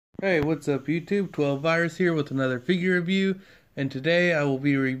Hey, what's up YouTube? 12 Virus here with another figure review, and today I will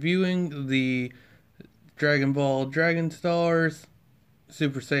be reviewing the Dragon Ball Dragon Stars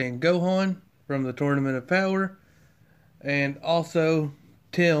Super Saiyan Gohan from the Tournament of Power, and also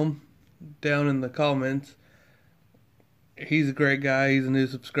Tim down in the comments. He's a great guy, he's a new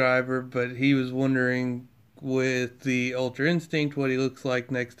subscriber, but he was wondering with the Ultra Instinct what he looks like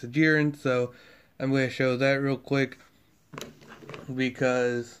next to Jiren, so I'm going to show that real quick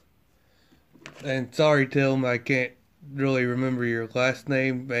because... And sorry, Tim, I can't really remember your last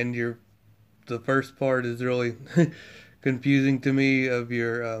name, and the first part is really confusing to me of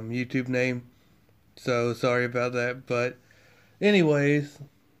your YouTube name. So sorry about that. But anyways,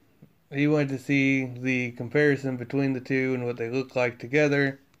 he wanted to see the comparison between the two and what they look like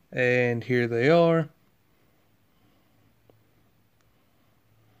together, and here they are.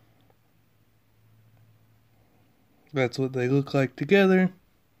 That's what they look like together.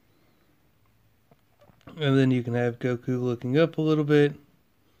 And then you can have Goku looking up a little bit.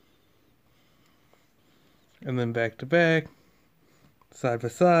 And then back to back. Side by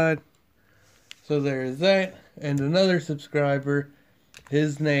side. So there is that. And another subscriber.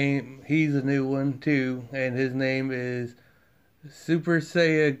 His name, he's a new one too. And his name is Super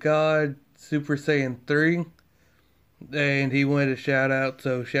Saiyan God Super Saiyan 3. And he wanted a shout out.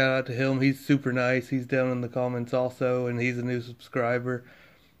 So shout out to him. He's super nice. He's down in the comments also. And he's a new subscriber.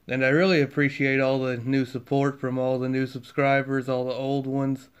 And I really appreciate all the new support from all the new subscribers, all the old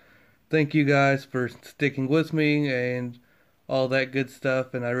ones. Thank you guys for sticking with me and all that good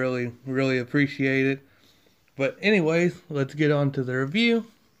stuff, and I really, really appreciate it. But anyways, let's get on to the review.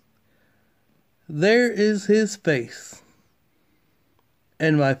 There is his face.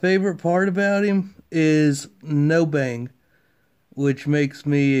 And my favorite part about him is no bang, which makes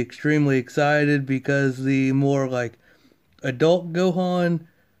me extremely excited because the more like adult Gohan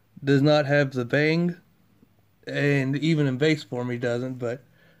does not have the bang, and even in base form he doesn't, but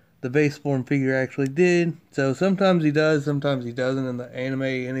the base form figure actually did. So sometimes he does, sometimes he doesn't in the anime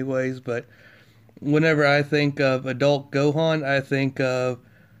anyways, but whenever I think of adult Gohan, I think of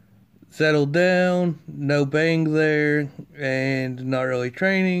settled down, no bang there, and not really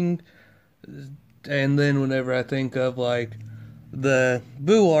training. And then whenever I think of like the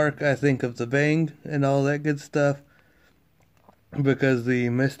Buu arc, I think of the bang and all that good stuff, because the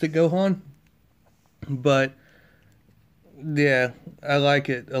Mystic Gohan. But yeah, I like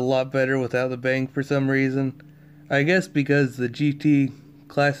it a lot better without the bang for some reason. I guess because the GT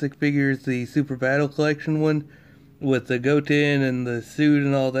Classic figures, the Super Battle Collection one, with the Goten and the suit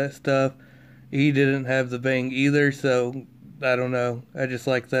and all that stuff, he didn't have the bang either, so I don't know. I just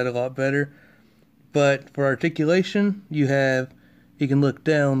like that a lot better. But for articulation, he can look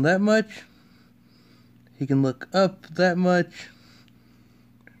down that much, he can look up that much,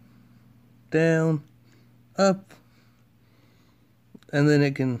 down, up, and then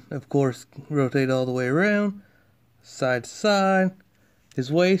it can, of course, rotate all the way around, side to side.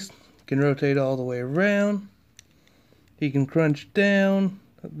 His waist can rotate all the way around. He can crunch down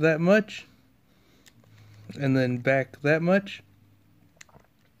that much, and then back that much.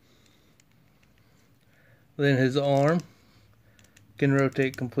 Then his arm can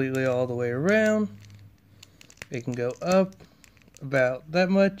rotate completely all the way around. It can go up about that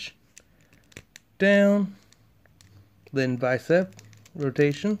much, down, then bicep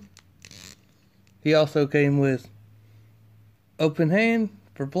rotation. He also came with open hand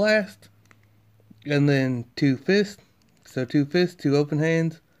for blast, and then two fists. So two fists, two open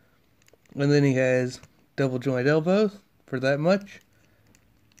hands, and then he has double joint elbows for that much.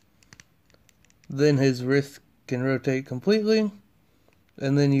 Then his wrist can rotate completely,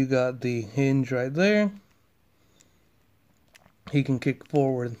 and then you got the hinge right there. He can kick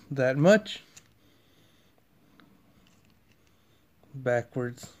forward that much.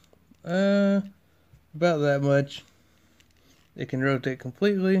 Backwards about that much. It can rotate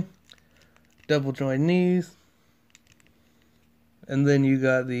completely. Double joint knees. And then you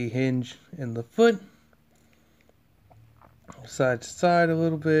got the hinge in the foot. Side to side a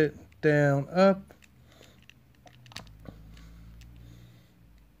little bit. Down, up.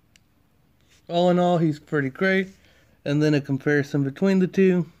 All in all, he's pretty great. And then a comparison between the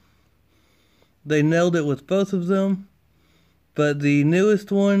two. They nailed it with both of them. But the newest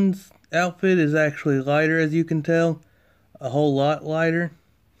one's outfit is actually lighter, as you can tell. A whole lot lighter.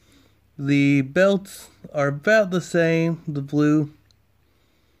 The belts are about the same, the blue.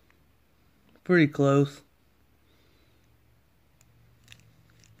 Pretty close.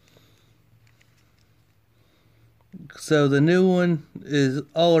 So the new one is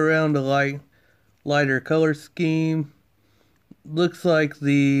all around a lighter color scheme. looks like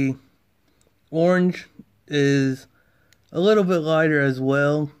the orange is a little bit lighter as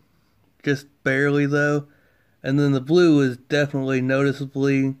well, just barely though. And then the blue is definitely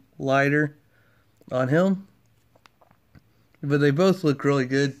noticeably lighter on him. But they both look really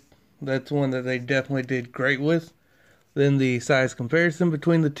good. That's one that they definitely did great with. Then the size comparison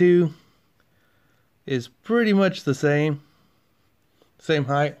between the two is pretty much the same. Same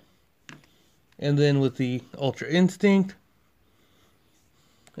height. And then with the Ultra Instinct.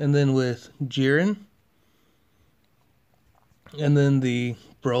 And then with Jiren. And then the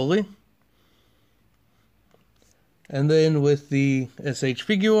Broly. And then with the SH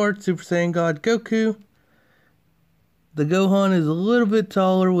Figure Art Super Saiyan God Goku. The Gohan is a little bit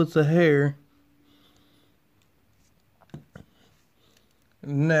taller with the hair.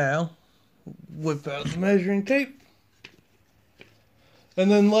 Now, whip out the measuring tape.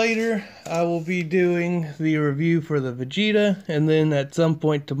 And then later, I will be doing the review for the Vegeta. And then at some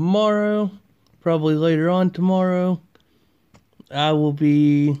point tomorrow, probably later on tomorrow, I will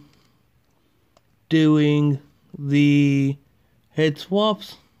be doing the head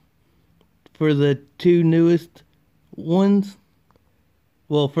swaps for the two newest ones.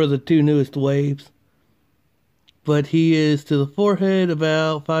 Well, for the two newest waves. But he is to the forehead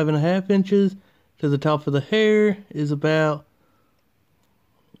about 5.5 inches. To the top of the hair is about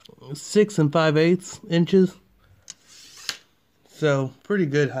 6 5/8 inches. So, pretty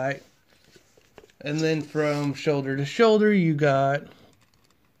good height. And then from shoulder to shoulder, you got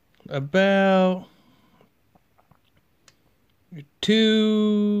about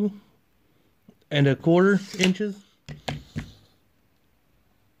 2.25 inches.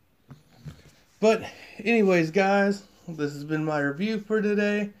 But anyways, guys, this has been my review for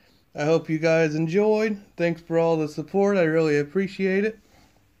today. I hope you guys enjoyed. Thanks for all the support. I really appreciate it.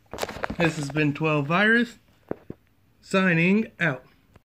 This has been 12 Virus, signing out.